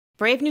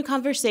Brave New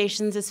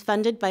Conversations is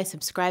funded by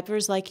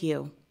subscribers like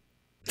you.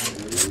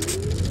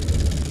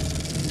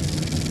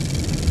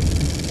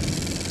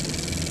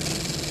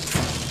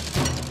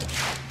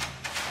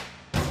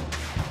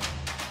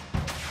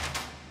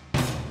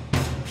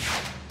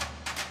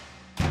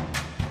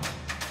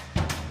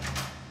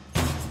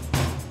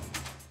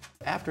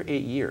 After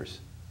 8 years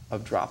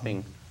of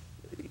dropping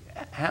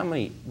how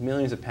many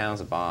millions of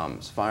pounds of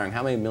bombs, firing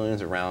how many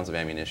millions of rounds of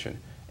ammunition,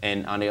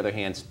 and on the other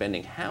hand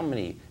spending how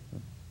many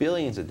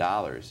billions of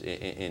dollars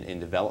in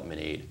development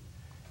aid,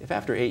 if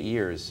after 8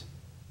 years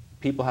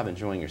people haven't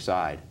joined your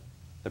side,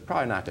 they're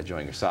probably not going to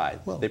join your side.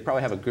 Well, they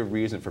probably have a good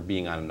reason for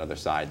being on another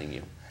side than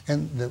you.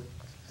 And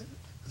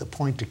the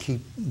point to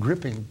keep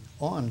gripping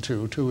on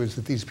to, too, is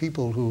that these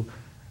people who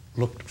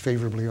looked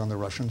favorably on the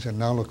Russians and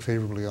now look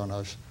favorably on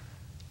us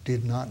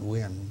did not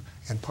win.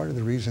 And part of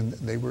the reason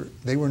they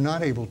were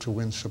not able to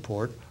win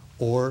support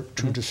or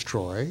to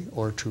destroy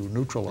or to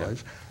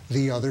neutralize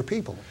the other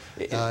people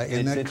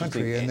in that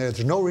country. And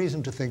there's no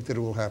reason to think that it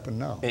will happen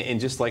now. And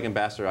just like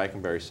Ambassador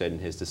Eichenberry said in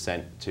his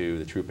dissent to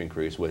the troop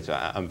increase, which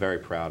I'm very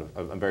proud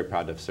of, I'm very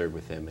proud to have served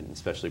with him, and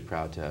especially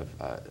proud to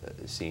have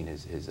seen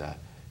his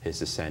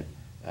dissent.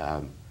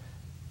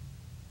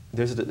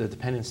 There's a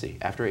dependency.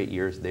 After 8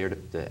 years,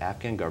 the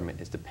Afghan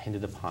government is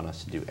dependent upon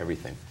us to do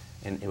everything.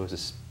 And it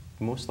was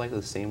most likely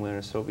the same way in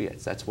the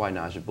Soviets. That's why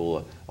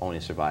Najibullah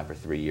only survived for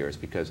 3 years,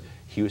 because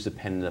he was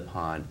dependent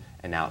upon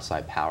an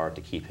outside power to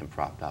keep him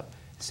propped up.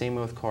 Same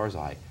way with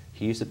Karzai.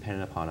 He's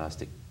dependent upon us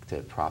to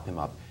prop him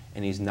up,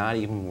 and he's not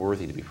even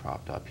worthy to be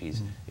propped up.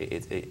 He's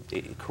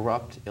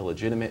corrupt,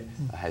 illegitimate,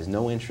 has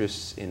no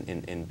interests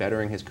in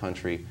bettering his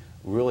country.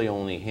 Really,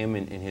 only him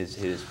and his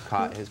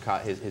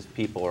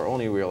people are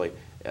only really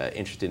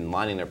interested in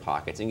lining their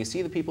pockets. And you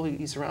see the people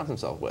he surrounds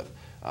himself with.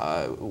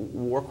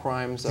 War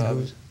crimes.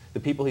 The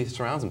people he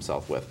surrounds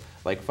himself with,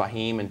 like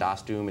Fahim and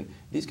Dostum, and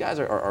these guys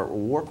are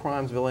war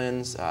crimes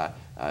villains,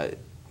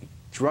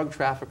 drug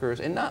traffickers,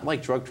 and not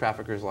like drug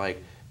traffickers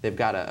like they've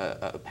got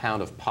a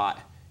pound of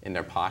pot in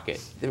their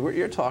pocket.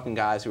 You're talking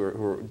guys who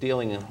are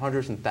dealing in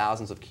hundreds and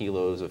thousands of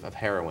kilos of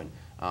heroin.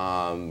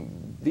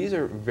 These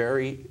are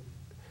very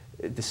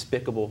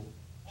despicable,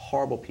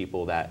 horrible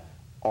people that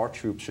our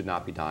troops should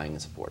not be dying in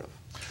support of.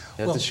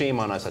 It's a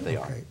shame on us that they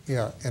are.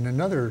 Yeah, and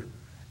another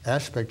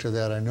aspect of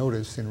that I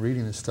noticed in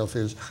reading this stuff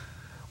is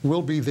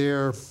we'll be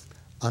there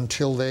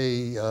until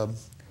they,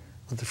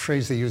 the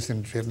phrase they used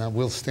in Vietnam,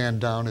 we'll stand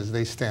down as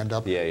they stand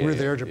up. We're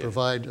there to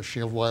provide a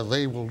shield while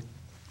they will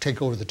take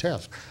over the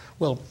task.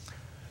 Well,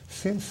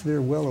 since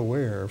they're well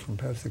aware from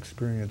past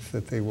experience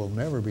that they will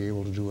never be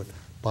able to do it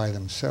by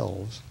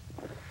themselves,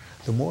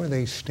 the more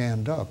they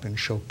stand up and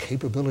show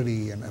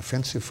capability and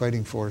offensive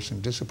fighting force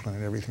and discipline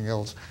and everything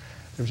else,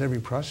 there's every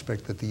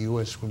prospect that the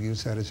U.S. will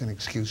use that as an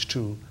excuse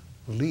to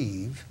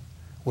leave,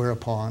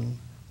 whereupon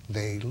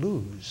they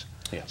lose.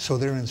 So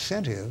their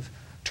incentive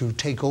to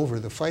take over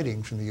the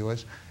fighting from the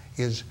U.S.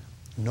 is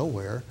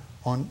nowhere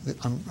on,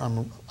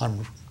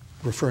 I'm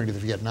referring to the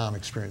Vietnam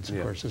experience,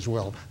 of course, as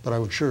well, but I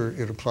would sure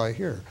it apply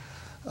here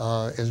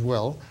as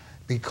well,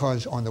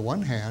 because on the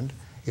one hand,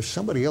 if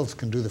somebody else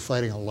can do the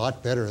fighting a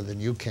lot better than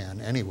you can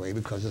anyway,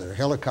 because of their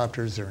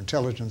helicopters, their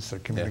intelligence, their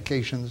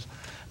communications,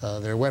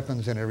 their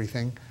weapons and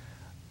everything,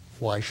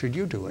 why should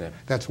you do it?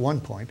 That's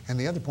one point. And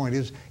the other point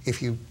is,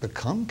 if you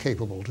become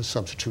capable to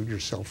substitute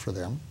yourself for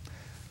them,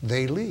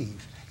 they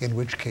leave, in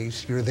which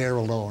case you're there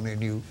alone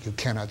and you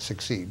cannot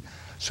succeed.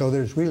 So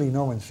there's really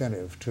no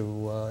incentive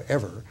to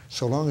ever,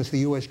 so long as the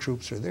U.S.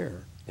 troops are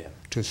there,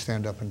 to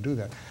stand up and do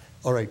that.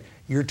 All right,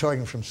 you're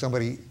talking from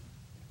somebody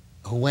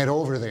who went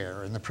over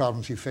there and the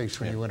problems you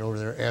faced when you went over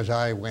there, as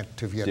I went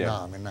to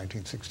Vietnam in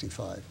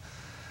 1965.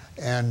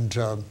 And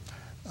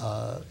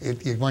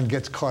one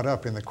gets caught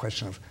up in the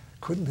question of,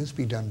 couldn't this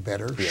be done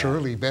better?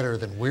 Surely better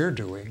than we're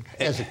doing,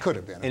 as it could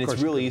have been. And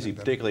it's really easy,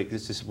 particularly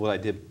this is what I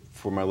did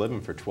for my living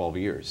for 12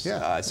 years.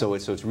 So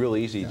it's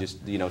really easy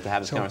just to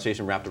have this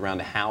conversation wrapped around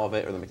the how of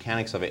it or the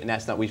mechanics of it, and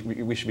that's not,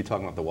 we should be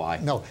talking about the why.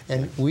 No,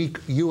 and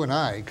you and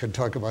I could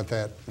talk about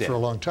that for a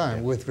long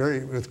time with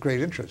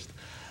great interest.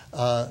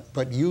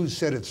 But you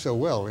said it so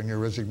well in your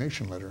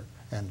resignation letter,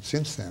 and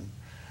since then,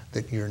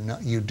 that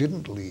you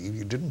didn't leave,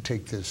 you didn't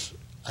take this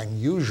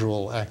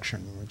unusual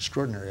action,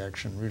 extraordinary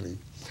action really,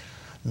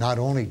 not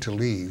only to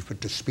leave, but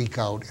to speak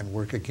out and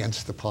work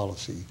against the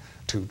policy,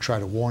 to try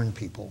to warn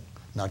people,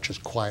 not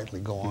just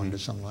quietly go on to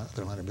some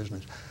other line of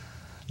business.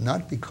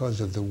 Not because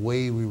of the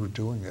way we were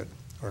doing it,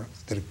 or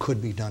that it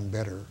could be done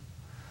better,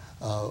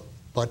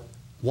 but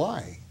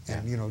why,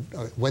 and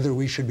whether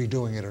we should be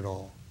doing it at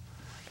all.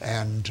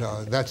 And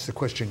that's the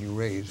question you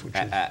raised, which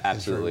is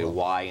absolutely is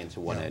why and to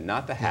what end,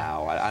 not the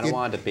how. I don't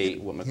want to debate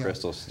what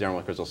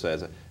General McChrystal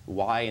says.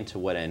 Why and to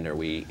what end are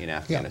we in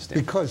Afghanistan?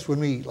 Because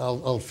when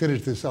I'll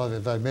finish this off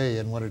if I may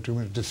in 1 or 2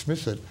 minutes,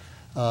 dismiss it.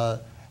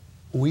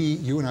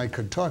 You and I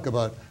could talk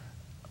about,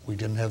 we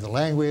didn't have the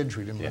language,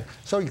 we didn't.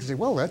 So you can say,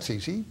 well, that's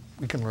easy.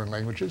 We can learn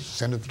languages.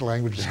 Send it to the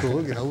language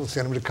school. We'll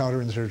send them to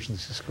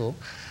counterinsurgency school.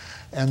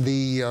 And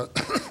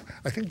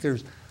I think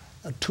there's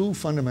a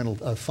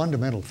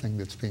fundamental thing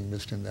that's being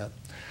missed in that.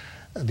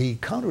 the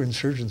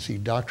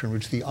counterinsurgency doctrine,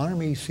 which the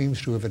Army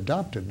seems to have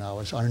adopted now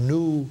as our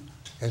new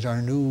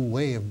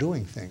way of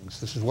doing things.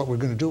 This is what we're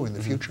going to do in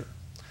the future.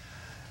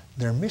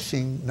 They're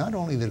missing not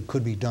only that it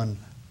could be done,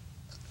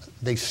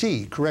 they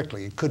see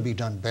correctly it could be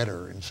done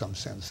better in some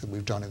sense than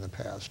we've done in the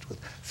past,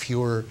 with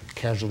fewer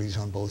casualties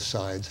on both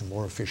sides and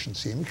more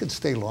efficiency, and we could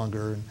stay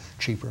longer and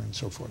cheaper and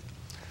so forth.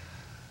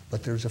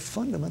 But there's a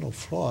fundamental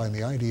flaw in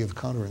the idea of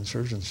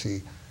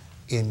counterinsurgency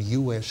in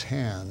U.S.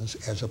 hands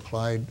as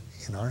applied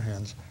in our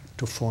hands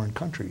to foreign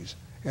countries.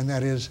 And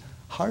that is,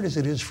 hard as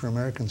it is for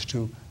Americans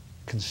to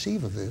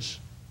conceive of this,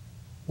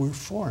 we're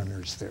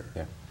foreigners there.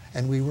 Yeah.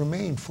 And we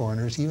remain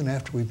foreigners even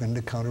after we've been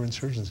to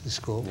counterinsurgency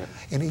school, yeah,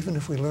 and even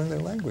if we learn their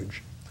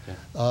language.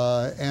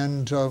 Yeah.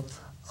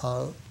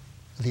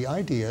 The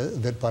idea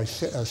that by a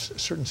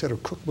certain set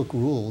of cookbook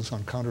rules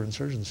on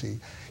counterinsurgency,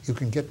 you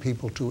can get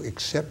people to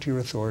accept your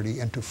authority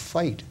and to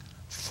fight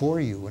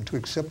for you and to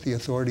accept the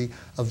authority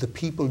of the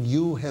people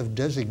you have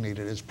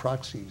designated as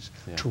proxies,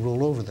 yeah, to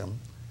rule over them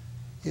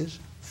is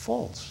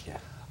false. Yeah.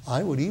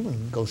 I would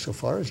even go so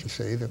far as to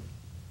say that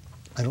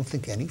I don't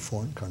think any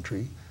foreign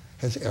country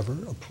has ever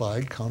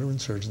applied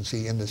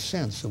counterinsurgency in the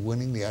sense of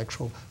winning the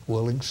actual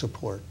willing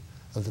support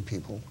of the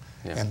people,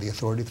 yeah, and the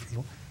authority of the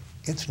people.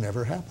 It's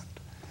never happened.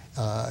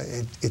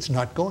 It's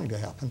not going to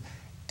happen.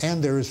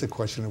 And there is the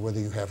question of whether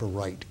you have a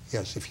right.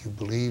 Yes, if you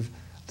believe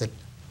that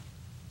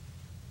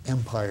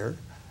empire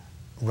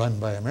run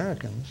by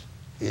Americans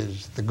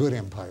is the good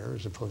empire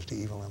as opposed to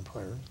evil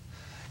empires,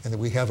 and that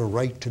we have a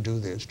right to do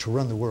this, to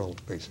run the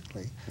world,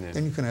 basically, yeah,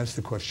 then you can ask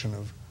the question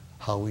of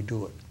how we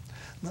do it.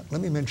 Now,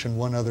 let me mention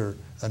one other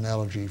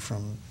analogy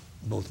from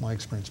both my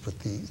experience but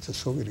the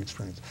Soviet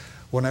experience.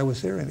 When I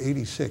was there in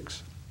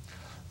 '86,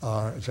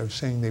 as I was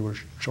saying, they were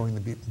showing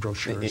the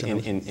brochures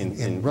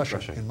in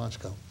Russia, in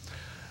Moscow.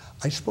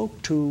 I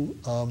spoke to,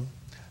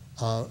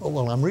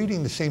 well, I'm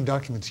reading the same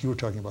documents you were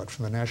talking about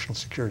from the National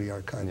Security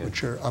Archive, yeah,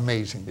 which are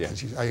amazing. Yeah.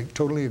 I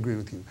totally agree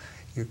with you.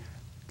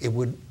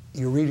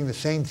 You're reading the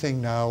same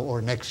thing now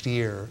or next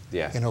year,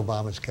 yeah, in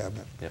Obama's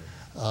cabinet.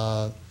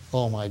 Yeah.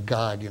 Oh my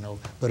God, you know,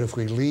 but if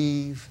we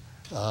leave,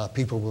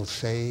 people will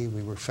say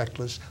we were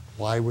feckless.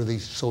 Why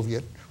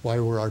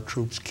were our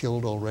troops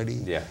killed already?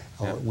 Yeah.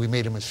 Yeah. We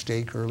made a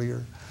mistake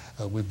earlier.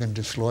 We've been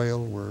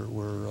disloyal.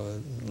 We're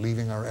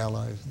leaving our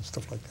allies and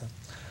stuff like that.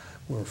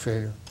 We're a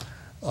failure.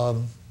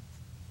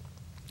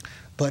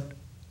 But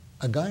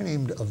a guy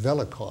named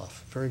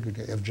Velikov, very good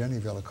guy, Evgeny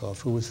Velikov,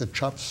 who was the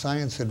top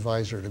science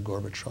advisor to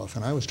Gorbachev,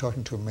 and I was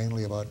talking to him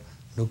mainly about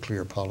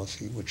nuclear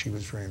policy, which he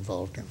was very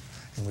involved in,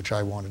 and which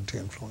I wanted to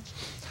influence.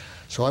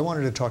 So I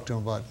wanted to talk to him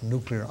about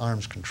nuclear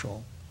arms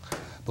control.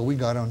 But we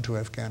got on to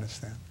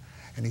Afghanistan.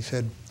 And he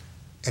said,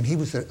 and he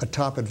was a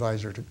top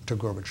advisor to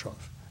Gorbachev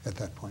at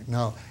that point.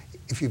 Now,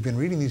 if you've been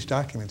reading these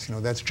documents, you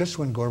know, that's just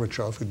when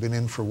Gorbachev had been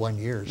in for 1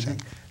 year, mm-hmm,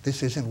 saying,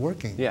 this isn't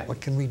working. Yeah.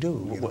 What can we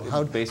do? You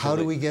know, how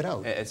do we get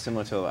out? It's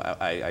similar to,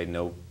 I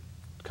know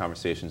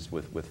conversations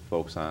with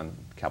folks on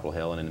Capitol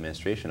Hill and in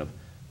administration of,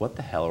 what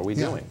the hell are we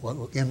doing?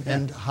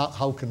 And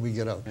how can we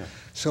get out? Yeah.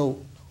 So,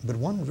 but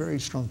one very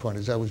strong point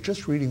is I was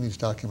just reading these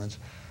documents.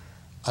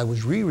 I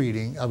was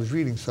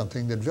reading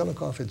something that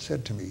Velikov had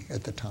said to me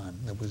at the time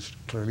that was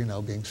clearly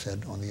now being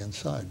said on the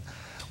inside,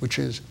 which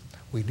is,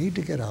 we need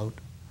to get out,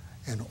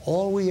 and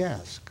all we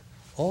ask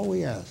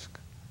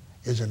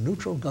is a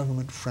neutral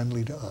government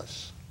friendly to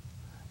us.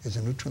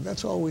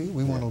 That's all we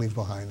yeah, want to leave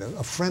behind,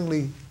 a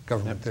friendly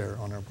government, yep, there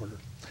on our border.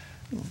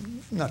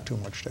 Not too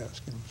much to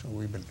ask, you know. So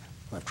we've been,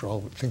 after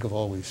all, think of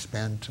all we've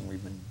spent, and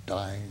we've been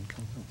dying.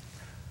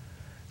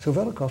 So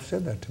Velikov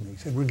said that to me. He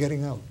said, we're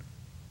getting out.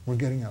 We're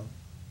getting out.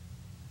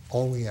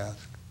 All we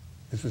ask,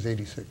 this was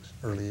 '86,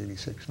 early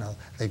 '86. Now,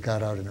 they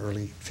got out in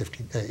early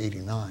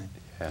 '89,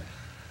 yeah,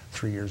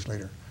 3 years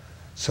later.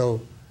 So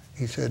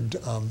he said,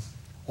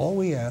 all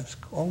we ask,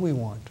 all we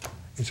want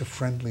is a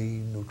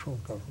friendly, neutral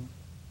government.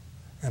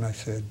 And I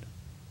said,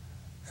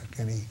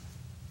 Evgeny,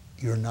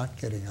 you're not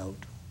getting out.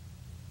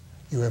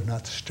 You have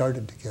not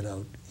started to get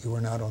out. You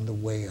are not on the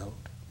way out.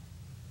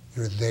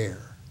 You're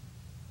there.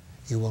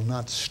 You will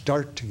not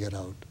start to get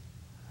out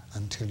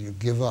until you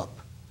give up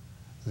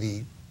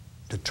the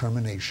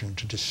determination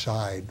to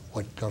decide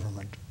what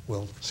government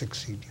will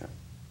succeed you,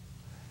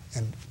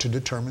 and to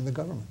determine the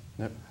government,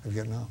 yep, of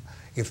Vietnam.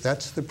 If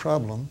that's the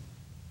problem,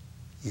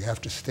 you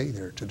have to stay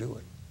there to do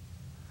it.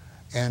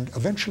 And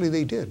eventually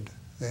they did,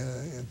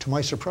 to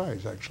my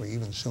surprise, actually,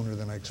 even sooner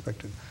than I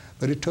expected.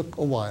 But it took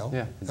a while,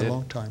 yeah, a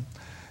long time.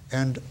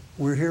 And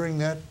we're hearing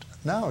that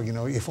now, you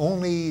know, if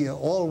only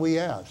all we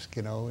ask,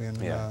 you know,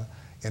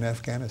 in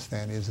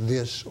Afghanistan is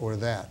this or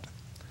that.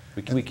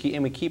 We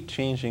keep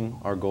changing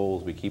our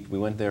goals. We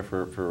went there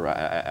for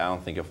I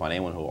don't think you'll find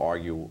anyone who will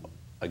argue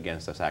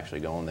against us actually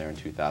going there in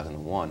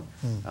 2001.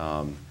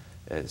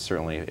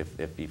 Certainly,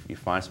 if you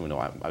find someone,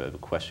 I have a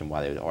question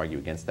why they would argue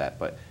against that.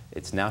 But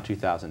it's now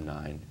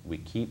 2009. We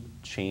keep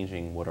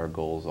changing what our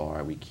goals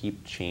are. We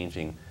keep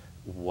changing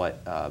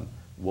what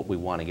we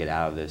want to get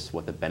out of this,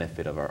 what the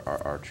benefit of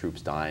our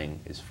troops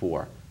dying is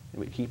for. And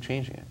we keep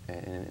changing it,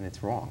 and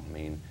it's wrong. I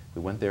mean,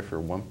 we went there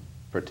for one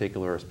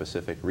particular or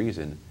specific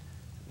reason,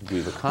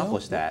 we've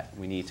accomplished that,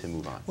 we need to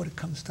move on. What it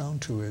comes down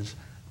to is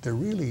there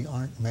really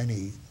aren't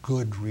many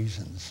good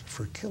reasons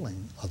for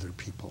killing other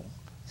people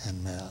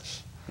en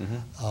masse.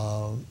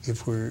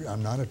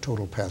 I'm not a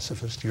total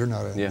pacifist, you're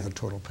not a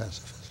total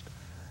pacifist.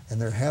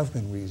 And there have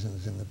been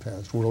reasons in the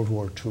past. World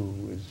War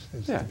II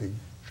is the big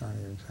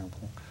shining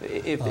example.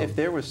 If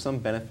there was some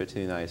benefit to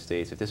the United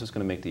States, if this was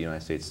going to make the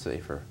United States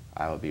safer,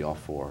 I would be all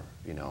for,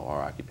 you know,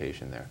 our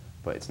occupation there.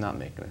 But it's not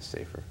making us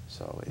safer.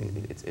 So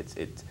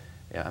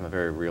I'm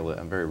very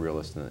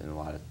realist in a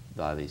lot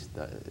of these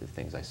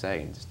things I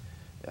say. And just,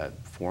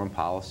 foreign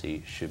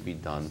policy should be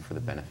done for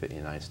the benefit of the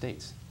United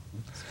States.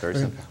 It's very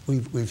simple.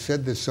 We've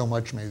said this so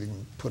much, maybe you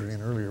can put it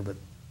in earlier, but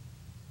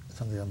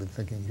something I've been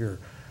thinking here.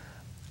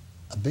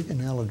 A big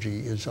analogy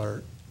is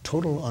our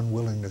total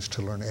unwillingness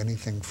to learn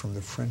anything from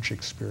the French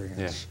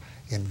experience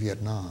in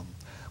Vietnam,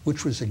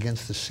 which was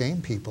against the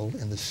same people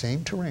in the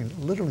same terrain,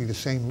 literally the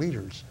same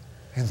leaders,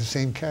 in the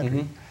same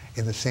cadre,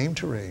 in the same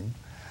terrain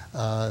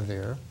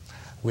there,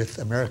 with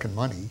American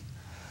money.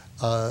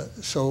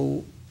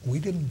 So we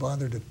didn't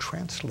bother to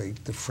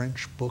translate the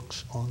French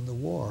books on the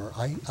war.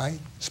 I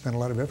spent a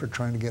lot of effort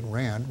trying to get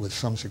Rand, with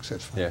some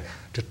success,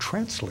 to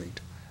translate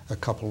a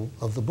couple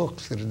of the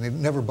books that they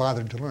never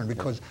bothered to learn,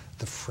 because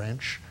the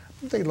French,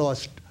 they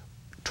lost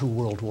 2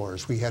 world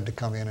wars. We had to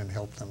come in and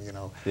help them, you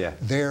know.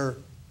 They're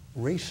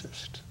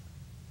racist,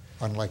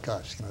 unlike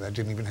us. You know, that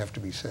didn't even have to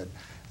be said.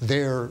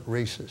 They're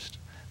racist.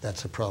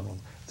 That's a problem.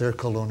 They're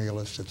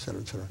colonialists, et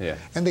cetera, et cetera.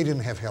 And they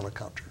didn't have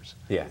helicopters.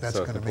 That's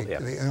going to make,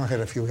 they don't have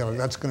a few helicopters.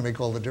 That's going to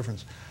make all the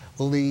difference.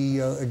 Well,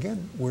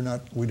 again,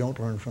 we don't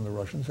learn from the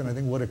Russians, and I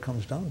think what it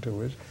comes down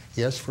to is,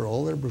 yes, for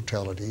all their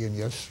brutality, and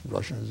yes,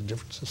 Russia is a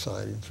different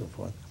society and so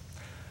forth,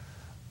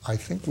 I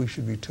think we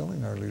should be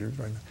telling our leaders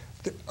right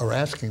now, or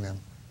asking them,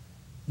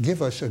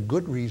 give us a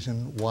good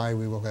reason why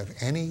we will have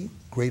any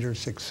greater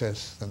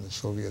success than the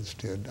Soviets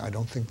did. I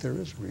don't think there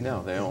is a reason.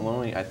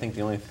 No, I think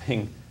the only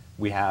thing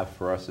we have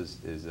for us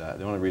is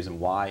the only reason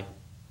why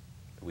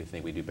we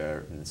think we do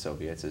better than the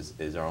Soviets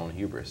is our own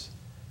hubris.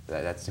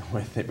 That's the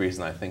only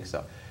reason I think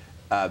so.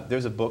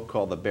 There's a book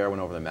called The Bear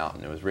Went Over the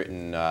Mountain. It was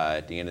written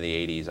at the end of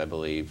the 80s, I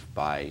believe,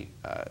 by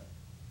a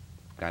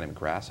guy named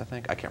Grass, I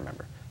think. I can't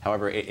remember.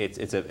 However,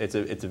 it's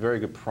a very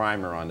good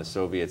primer on the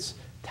Soviets'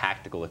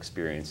 tactical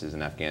experiences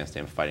in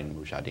Afghanistan fighting the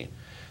Mujahideen.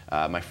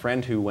 My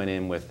friend who went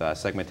in with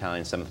 2nd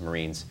Battalion, 7th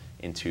Marines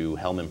into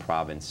Helmand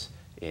Province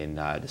in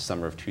the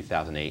summer of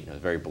 2008. It was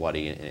very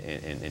bloody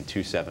in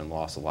 2-7,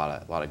 lost a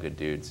lot of good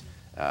dudes.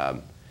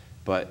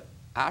 But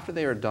after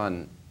they were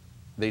done,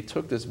 they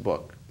took this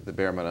book, The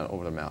Bear Went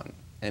Over the Mountain,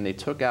 and they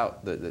took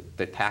out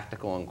the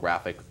tactical and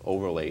graphic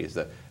overlays,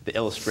 the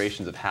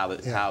illustrations of how the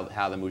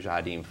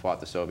Mujahideen fought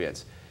the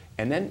Soviets.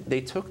 And then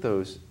they took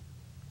those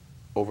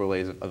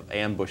overlays of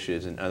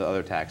ambushes and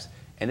other attacks,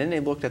 and then they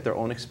looked at their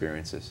own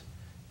experiences.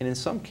 And in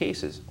some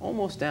cases,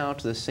 almost down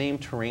to the same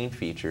terrain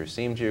features,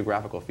 same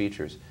geographical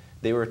features,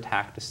 they were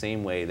attacked the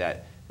same way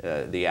that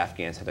the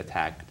Afghans had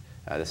attacked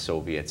the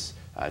Soviets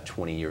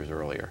 20 years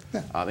earlier.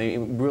 I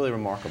mean, really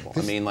remarkable.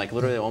 I mean, like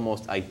literally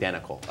almost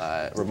identical.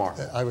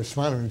 Remarkable. I was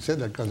smiling when you said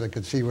that because I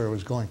could see where it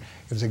was going.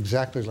 It was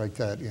exactly like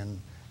that in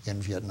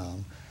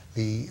Vietnam,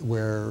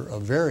 where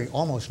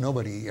almost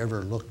nobody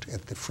ever looked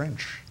at the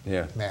French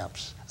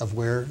maps of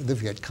where the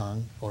Viet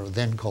Cong, or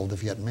then called the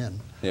Viet Minh,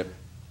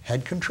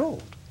 had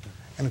controlled.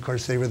 And of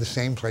course, they were the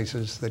same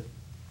places that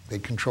they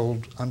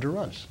controlled under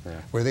us,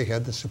 where they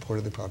had the support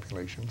of the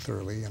population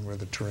thoroughly and where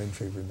the terrain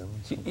favored them.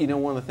 And so you know,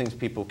 one of the things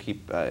people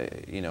keep,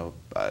 one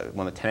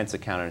of the tenets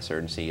of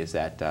counterinsurgency is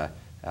that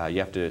you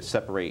have to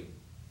separate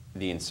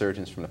the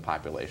insurgents from the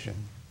population.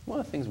 One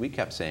of the things we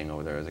kept saying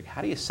over there is, like,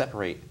 how do you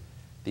separate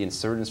the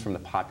insurgents from the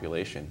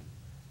population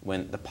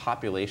when the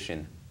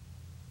population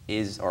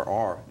is or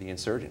are the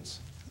insurgents?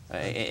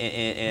 And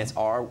it's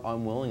our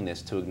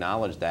unwillingness to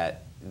acknowledge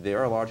that there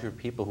are a large group of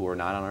people who are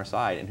not on our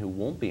side and who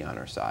won't be on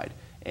our side,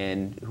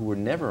 and who were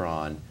never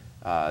on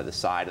the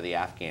side of the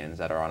Afghans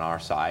that are on our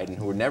side, and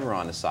who were never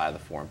on the side of the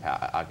foreign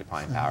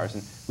occupying powers.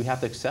 And we have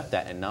to accept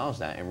that, acknowledge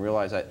that, and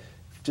realize that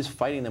just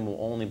fighting them will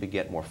only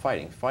beget more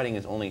fighting. Fighting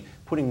is only,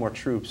 putting more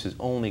troops is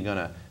only going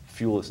to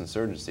fuel this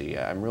insurgency.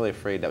 I'm really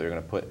afraid that we're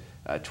going to put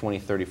 20,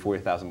 30,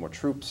 40,000 more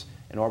troops,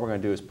 and all we're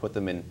going to do is put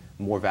them in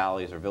more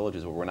valleys or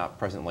villages where we're not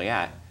presently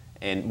at,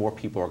 and more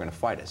people are going to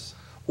fight us.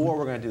 Or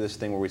we're going to do this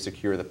thing where we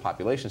secure the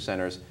population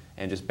centers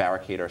and just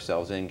barricade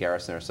ourselves in,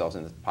 garrison ourselves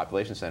in the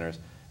population centers,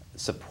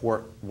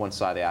 support one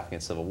side of the Afghan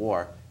civil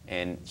war,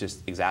 and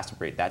just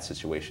exacerbate that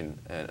situation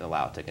and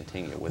allow it to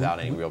continue without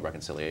any real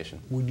reconciliation.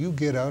 Would you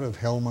get out of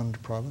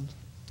Helmand Province?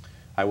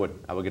 I would.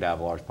 I would get out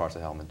of large parts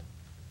of Helmand.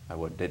 I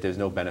would. There's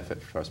no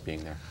benefit for us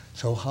being there.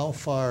 So how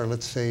far,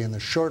 let's say in the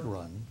short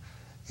run,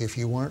 if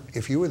you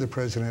were the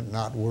president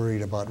not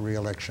worried about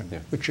re-election,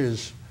 which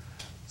is,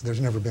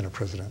 there's never been a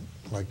president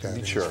like that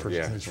in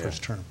his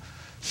first term.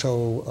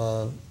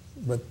 So,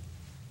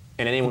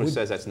 and anyone who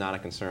says that's not a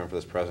concern for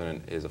this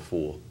president is a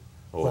fool,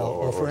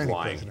 or for any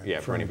lying.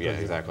 President, For any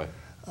president, exactly.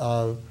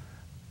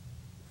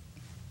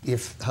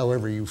 If,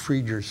 however, you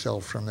freed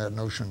yourself from that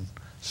notion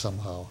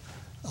somehow.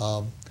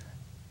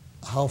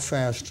 How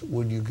fast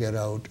would you get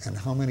out, and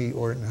how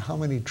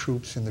many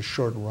troops in the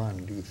short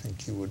run do you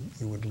think you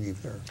would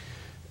leave there?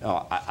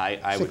 Oh,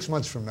 6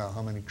 months from now,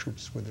 how many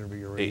troops would there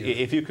be? Or a year?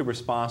 If you could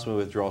responsibly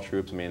withdraw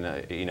troops, I mean,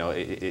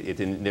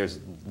 there's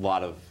a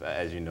lot of,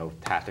 as you know,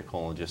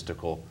 tactical and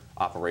logistical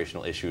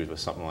operational issues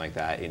with something like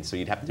that, and so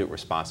you'd have to do it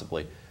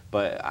responsibly.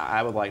 But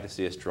I would like to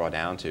see us draw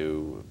down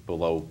to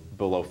below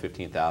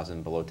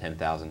 15,000, below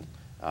 10,000,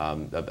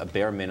 a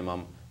bare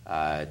minimum.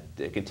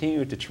 To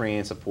continue to train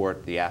and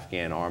support the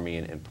Afghan army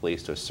and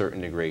police to a certain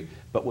degree,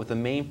 but with the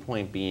main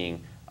point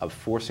being of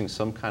forcing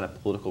some kind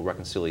of political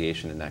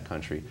reconciliation in that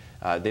country.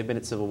 They've been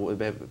at civil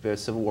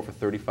war for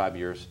 35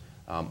 years.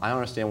 I don't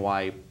understand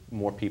why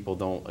more people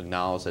don't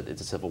acknowledge that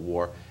it's a civil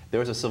war. There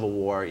was a civil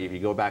war. If you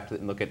go back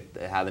and look at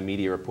how the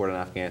media reported on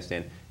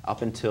Afghanistan,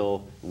 up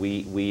until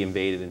we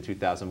invaded in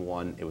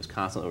 2001, it was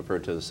constantly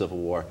referred to as a civil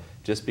war.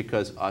 Just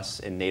because us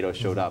and NATO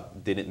showed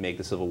up didn't make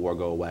the civil war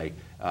go away.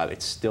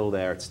 It's still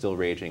there. It's still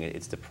raging.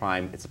 It's a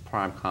prime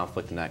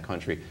conflict in that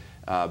country.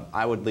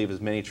 I would leave as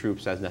many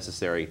troops as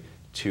necessary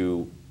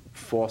to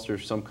foster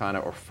some kind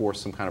of, or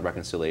force some kind of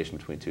reconciliation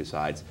between two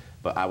sides.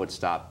 But I would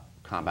stop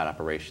combat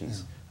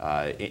operations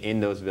in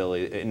those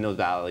valleys,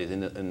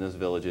 in those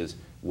villages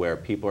where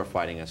people are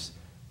fighting us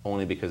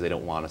only because they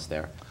don't want us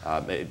there.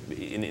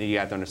 You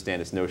have to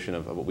understand this notion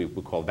of what we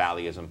would call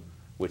valleyism,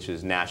 which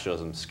is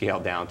nationalism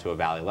scaled down to a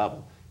valley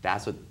level.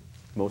 That's what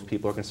most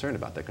people are concerned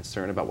about. They're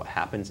concerned about what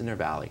happens in their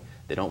valley.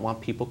 They don't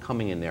want people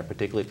coming in there,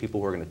 particularly people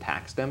who are going to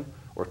tax them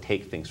or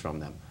take things from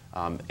them.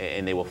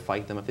 And they will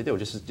fight them if they do,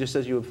 just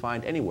as you would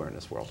find anywhere in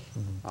this world.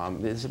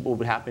 This is what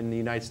would happen in the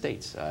United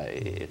States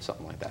if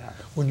something like that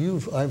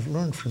happened. I've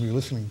learned from you,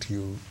 listening to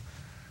you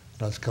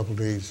the last couple of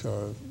days,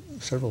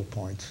 several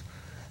points.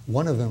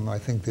 One of them I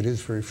think that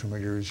is very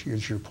familiar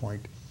is your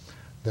point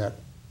that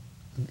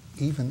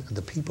even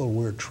the people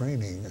we're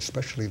training,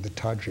 especially the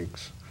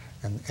Tajiks,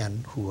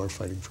 and who are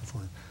fighting for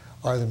foreign,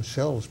 are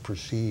themselves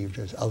perceived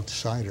as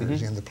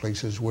outsiders in the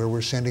places where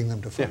we're sending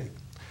them to fight.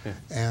 Yeah.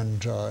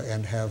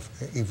 And have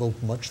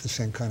evoked much the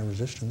same kind of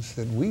resistance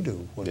that we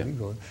do when we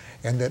go.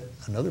 And that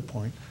another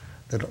point,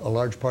 that a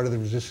large part of the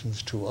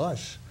resistance to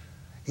us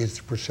is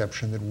the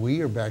perception that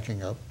we are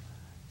backing up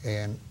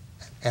an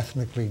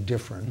ethnically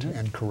different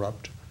and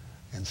corrupt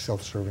and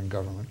self-serving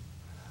government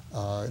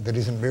that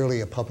isn't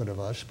merely a puppet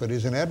of us, but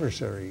is an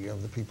adversary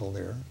of the people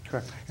there.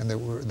 Correct. And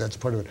that's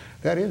part of it.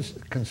 That is to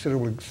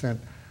considerable extent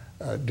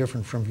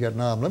different from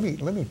Vietnam. Let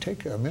me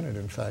take a minute,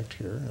 in fact,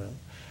 here.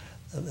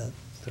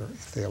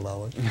 If they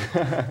allow it,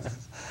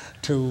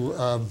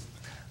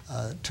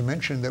 to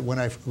mention that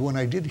when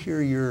I did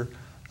hear your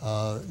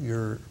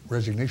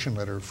resignation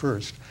letter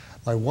first,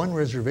 my one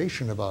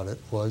reservation about it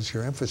was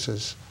your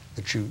emphasis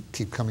that you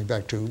keep coming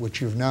back to, which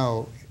you've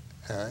now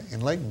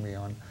enlightened me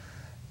on,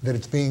 that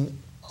it's being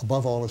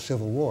above all a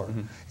civil war.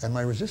 And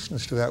my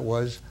resistance to that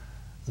was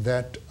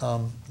that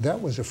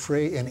that was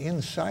an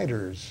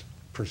insider's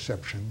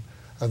perception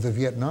of the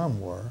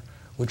Vietnam War,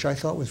 which I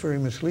thought was very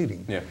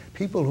misleading. Yeah.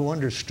 People who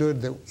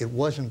understood that it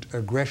wasn't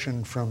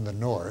aggression from the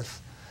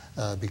North,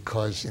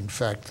 because in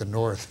fact the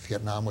North,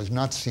 Vietnam, was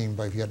not seen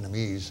by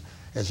Vietnamese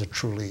as a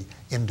truly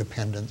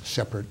independent,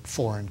 separate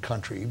foreign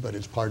country, but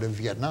as part of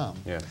Vietnam.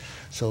 Yeah.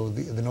 So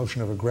the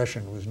notion of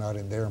aggression was not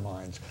in their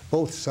minds.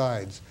 Both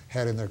sides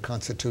had in their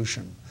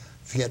constitution,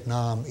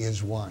 Vietnam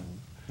is one.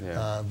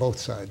 Yeah. Both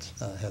sides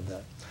had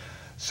that.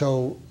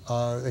 So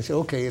they said,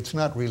 okay, it's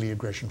not really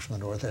aggression from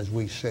the North, as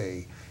we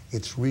say.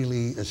 It's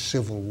really a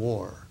civil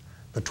war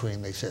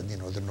between, they said,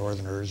 the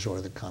Northerners or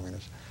the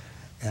communists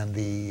and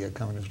the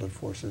communist-led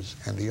forces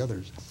and the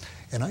others.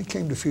 And I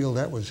came to feel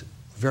that was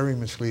very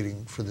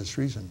misleading for this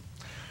reason,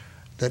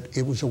 that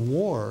it was a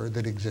war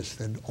that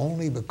existed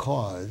only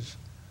because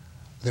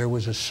there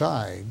was a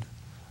side,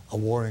 a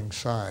warring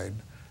side,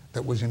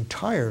 that was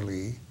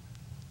entirely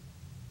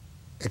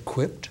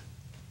equipped,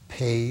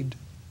 paid,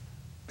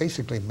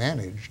 basically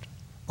managed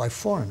by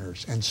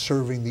foreigners and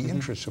serving the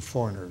interests of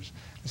foreigners.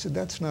 I said,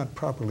 that's not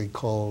properly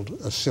called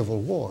a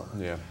civil war.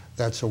 Yeah.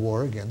 That's a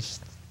war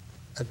against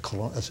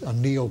a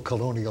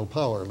neo-colonial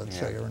power, let's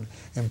say, or an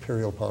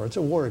imperial power. It's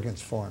a war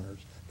against foreigners,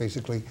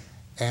 basically,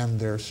 and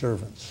their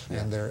servants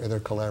and their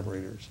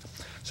collaborators.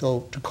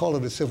 So to call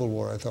it a civil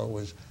war, I thought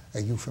was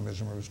a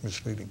euphemism, or was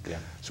misleading. Yeah.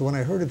 So when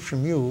I heard it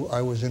from you,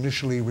 I was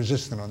initially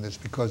resistant on this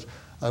because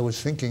I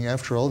was thinking,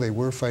 after all, they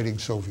were fighting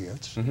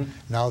Soviets.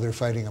 Now they're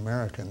fighting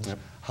Americans. Yep.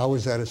 How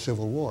is that a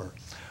civil war?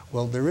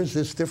 Well, there is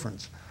this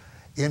difference.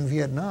 In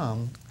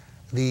Vietnam,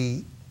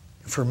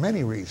 for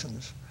many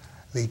reasons,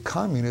 the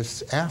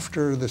communists,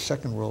 after the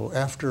Second World,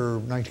 after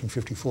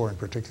 1954 in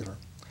particular,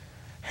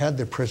 had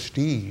the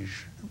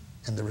prestige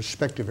and the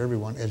respect of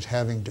everyone as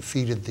having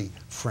defeated the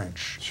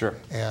French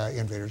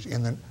invaders,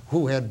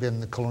 who had been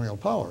the colonial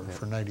power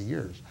for 90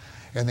 years.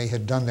 And they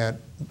had done that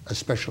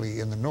especially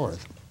in the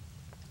North.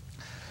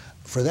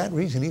 For that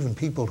reason, even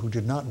people who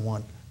did not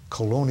want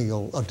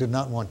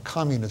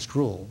communist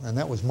rule, and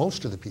that was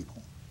most of the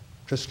people,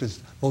 just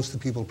as most of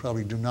the people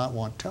probably do not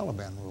want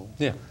Taliban rule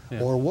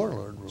or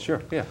warlord rule.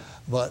 Sure, yeah.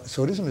 But,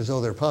 so it isn't as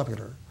though they're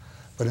popular.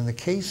 But in the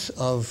case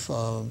of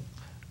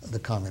the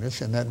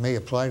communists, and that may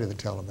apply to the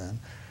Taliban,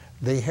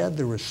 they had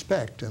the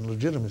respect and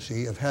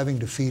legitimacy of having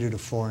defeated a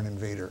foreign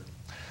invader.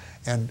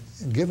 And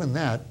given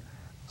that,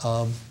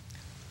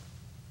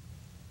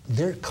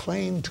 their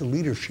claim to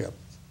leadership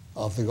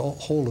of the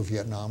whole of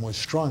Vietnam was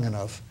strong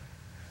enough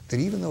that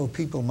even though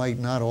people might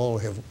not all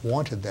have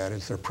wanted that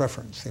as their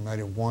preference, they might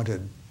have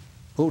wanted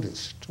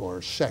Buddhist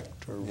or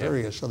sect or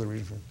various other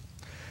reasons,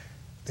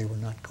 they were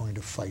not going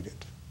to fight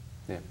it.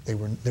 Yeah.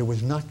 There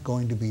was not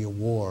going to be a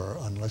war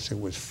unless it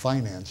was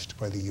financed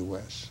by the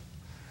U.S.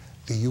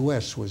 The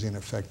U.S. was, in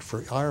effect,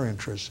 for our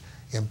interests,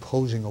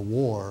 imposing a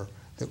war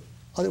that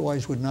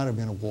otherwise would not have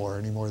been a war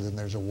any more than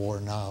there's a war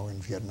now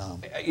in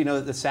Vietnam. You know,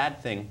 the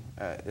sad thing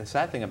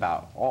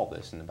about all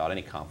this and about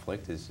any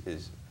conflict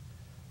is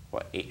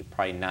what,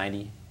 probably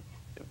 90%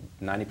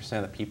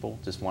 of the people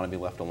just want to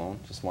be left alone,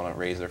 just want to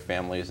raise their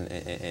families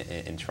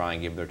and try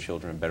and give their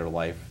children a better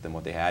life than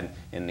what they had.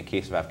 In the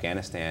case of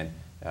Afghanistan,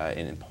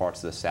 in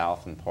parts of the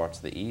South and parts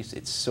of the East,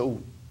 it's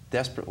so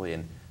desperately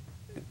and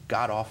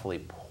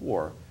god-awfully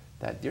poor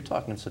that you're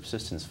talking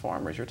subsistence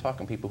farmers. You're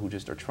talking people who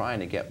just are trying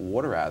to get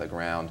water out of the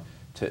ground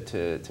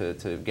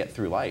to get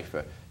through life.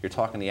 You're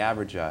talking the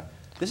average,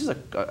 this is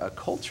a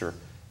culture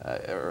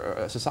or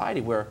a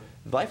society where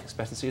life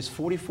expectancy is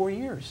 44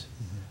 years.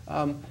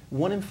 Mm-hmm.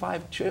 One in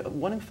five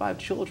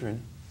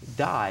children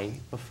die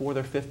before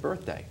their 5th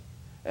birthday.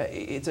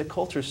 It's a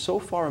culture so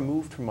far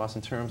removed from us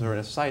in terms, or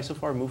a society so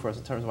far removed from us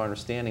in terms of our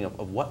understanding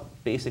of what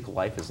basic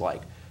life is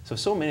like.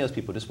 So many of those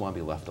people just want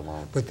to be left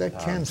alone. But that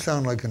can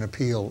sound like an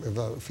appeal, if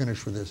I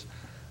finish with this,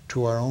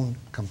 to our own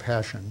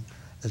compassion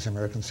as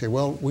Americans. Say,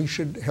 well, we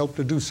should help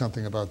to do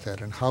something about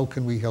that, and how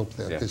can we help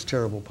that, this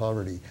terrible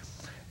poverty?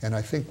 And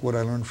I think what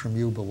I learned from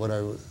you, but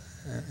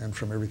and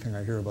from everything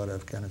I hear about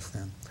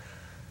Afghanistan,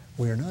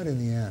 we are not in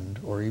the end,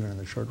 or even in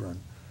the short run,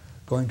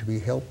 going to be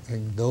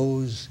helping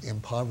those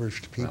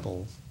impoverished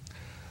people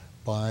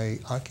by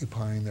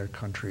occupying their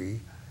country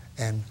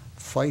and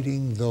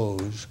fighting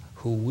those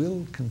who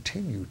will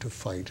continue to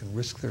fight and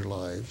risk their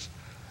lives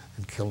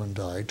and kill and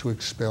die to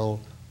expel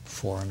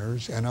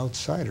foreigners and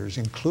outsiders,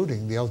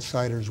 including the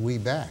outsiders we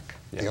back,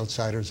 the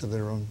outsiders of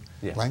their own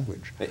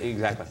language.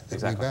 Exactly.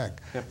 We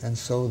back. Yep. And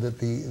so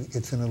that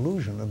it's an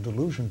illusion, a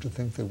delusion to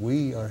think that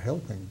we are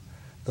helping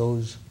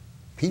those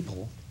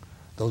people,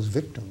 those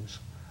victims,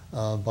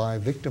 by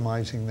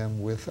victimizing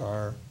them with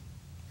our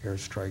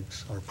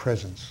airstrikes, our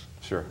presence,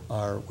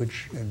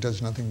 which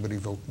does nothing but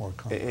evoke more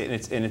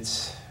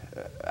conflict.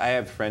 I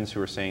have friends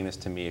who were saying this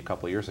to me a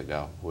couple of years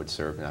ago who had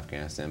served in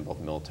Afghanistan, both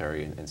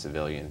military and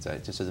civilians.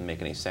 It just doesn't make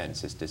any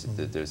sense. It's just,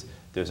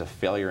 there's a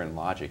failure in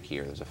logic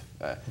here.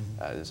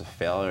 There's a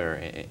failure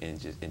in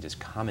just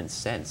common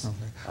sense. Okay.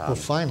 Well,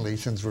 finally,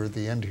 since we're at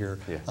the end here,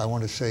 I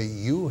want to say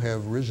you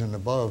have risen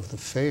above the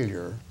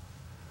failure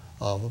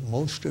of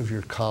most of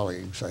your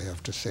colleagues, I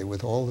have to say,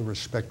 with all the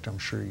respect I'm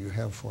sure you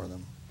have for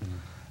them,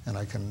 and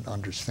I can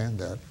understand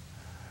that,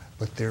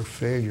 but their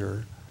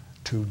failure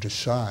to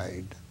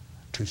decide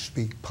to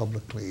speak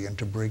publicly and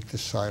to break the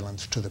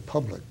silence to the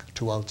public,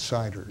 to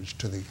outsiders,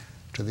 to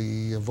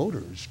the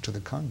voters, to the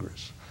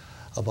Congress,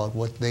 about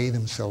what they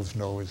themselves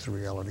know is the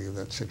reality of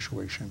that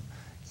situation.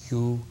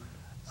 You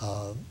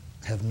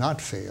have not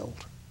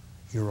failed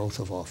your oath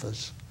of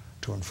office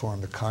to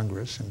inform the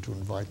Congress and to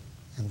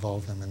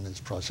involve them in this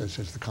process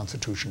as the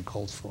Constitution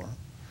calls for.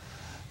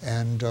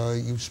 And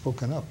you've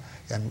spoken up.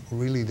 And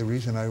really the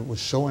reason I was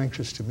so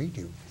anxious to meet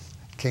you,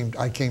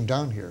 I came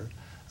down here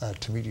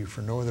to meet you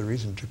for no other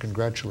reason, to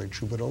congratulate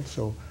you, but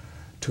also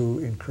to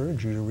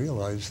encourage you to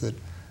realize that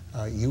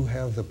you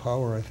have the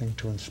power, I think,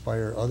 to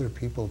inspire other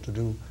people to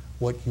do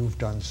what you've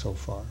done so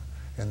far,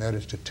 and that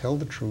is to tell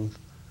the truth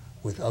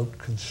without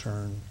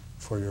concern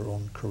for your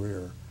own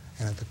career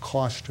and at the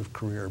cost of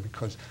career,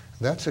 because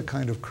that's a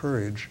kind of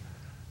courage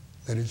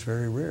that is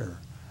very rare.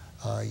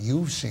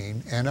 You've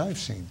seen, and I've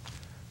seen,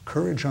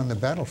 courage on the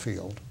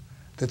battlefield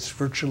that's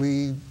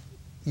virtually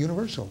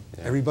universal.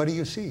 Everybody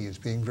you see is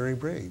being very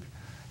brave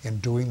in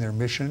doing their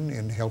mission,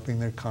 in helping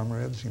their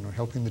comrades,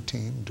 helping the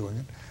team, doing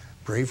it.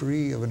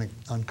 Bravery of an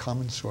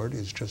uncommon sort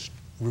is just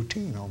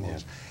routine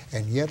almost.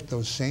 And yet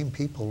those same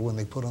people, when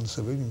they put on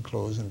civilian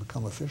clothes and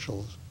become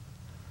officials,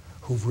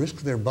 who've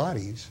risked their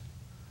bodies,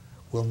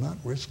 will not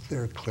risk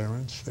their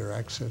clearance, their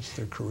access,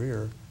 their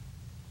career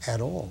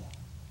at all.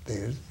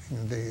 They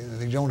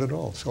don't at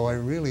all. So I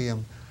really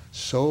am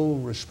so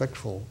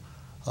respectful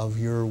of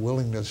your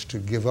willingness to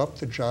give up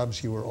the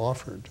jobs you were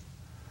offered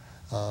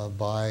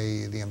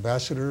by the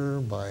ambassador,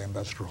 by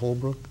Ambassador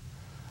Holbrooke.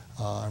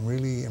 I'm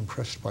really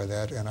impressed by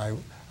that, and I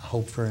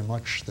hope very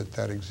much that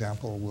that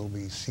example will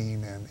be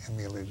seen and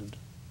emulated.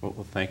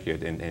 Well, thank you.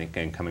 And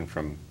again, coming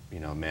from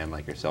a man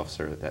like yourself,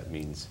 sir, that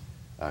means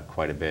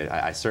quite a bit.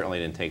 I certainly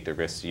didn't take the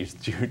risks you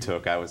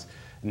took. I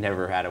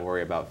never had to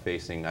worry about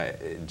facing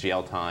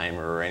jail time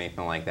or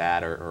anything like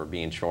that, or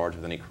being charged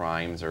with any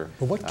crimes.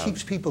 But what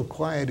keeps people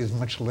quiet is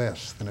much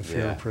less than a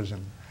fear of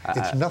prison.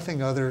 It's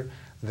nothing other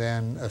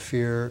than a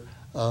fear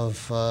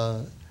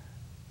of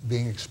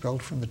being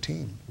expelled from the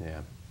team.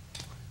 Yeah.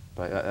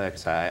 But like I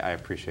said, I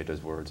appreciate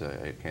those words.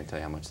 I can't tell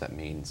you how much that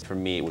means. For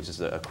me, it was just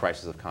a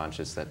crisis of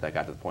conscience that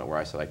got to the point where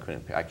I said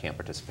I can't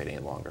participate any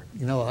longer.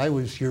 You know, I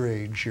was your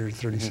age, you're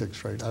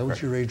 36, right? I was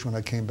Correct. your age when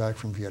I came back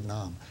from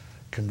Vietnam,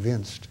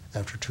 convinced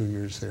after 2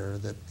 years there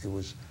that it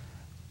was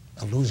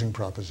a losing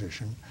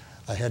proposition.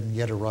 I hadn't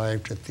yet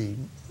arrived at the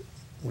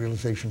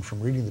realization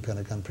from reading the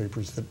Pentagon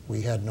Papers that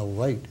we had no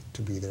right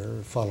to be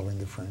there following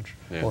the French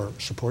or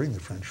supporting the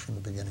French from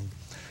the beginning,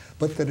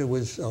 but that it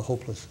was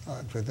hopeless,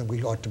 that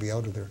we ought to be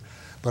out of there.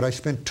 But I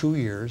spent 2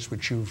 years,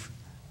 which you've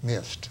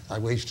missed. I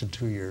wasted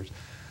 2 years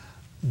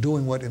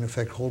doing what, in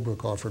effect,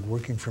 Holbrooke offered,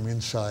 working from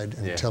inside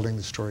and telling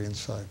the story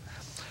inside.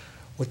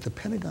 What the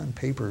Pentagon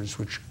Papers,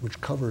 which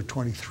cover a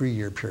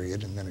 23-year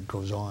period, and then it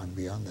goes on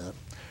beyond that,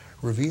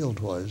 revealed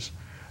was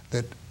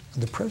that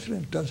the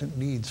president doesn't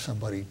need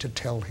somebody to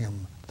tell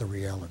him the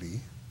reality,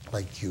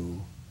 like you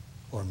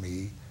or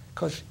me,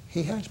 because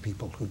he has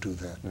people who do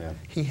that. Yeah.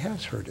 He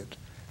has heard it.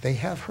 They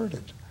have heard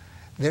it.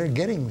 They're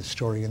getting the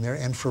story in there,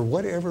 and for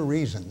whatever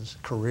reasons,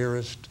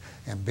 careerist,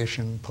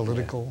 ambition,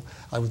 political,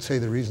 I would say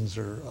the reasons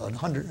are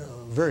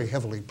very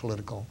heavily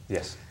political.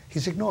 Yes.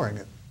 He's ignoring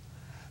it.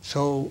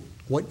 So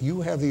what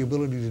you have the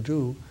ability to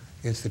do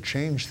is to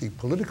change the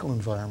political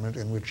environment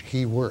in which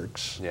he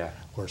works,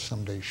 or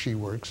someday she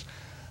works,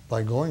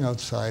 by going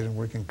outside and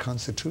working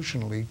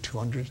constitutionally to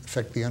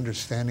affect the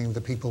understanding of the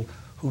people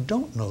who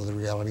don't know the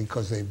reality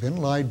because they've been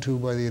lied to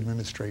by the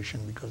administration,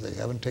 because they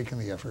haven't taken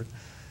the effort,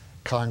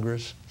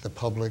 Congress, the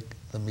public,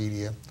 the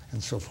media,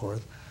 and so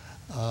forth,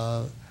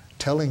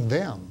 telling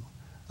them,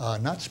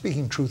 not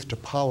speaking truth to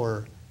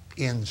power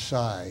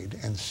inside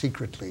and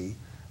secretly,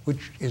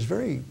 which is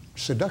very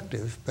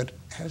seductive but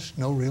has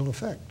no real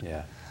effect.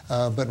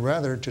 But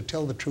rather to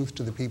tell the truth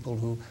to the people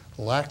who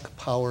lack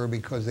power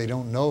because they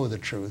don't know the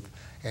truth,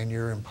 and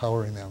you're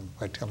empowering them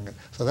by telling it.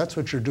 So that's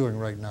what you're doing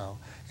right now,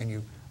 and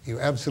you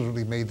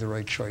absolutely made the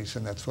right choice,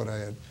 and that's what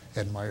I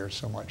admire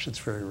so much. It's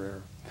very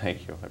rare.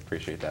 Thank you. I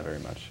appreciate that very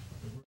much.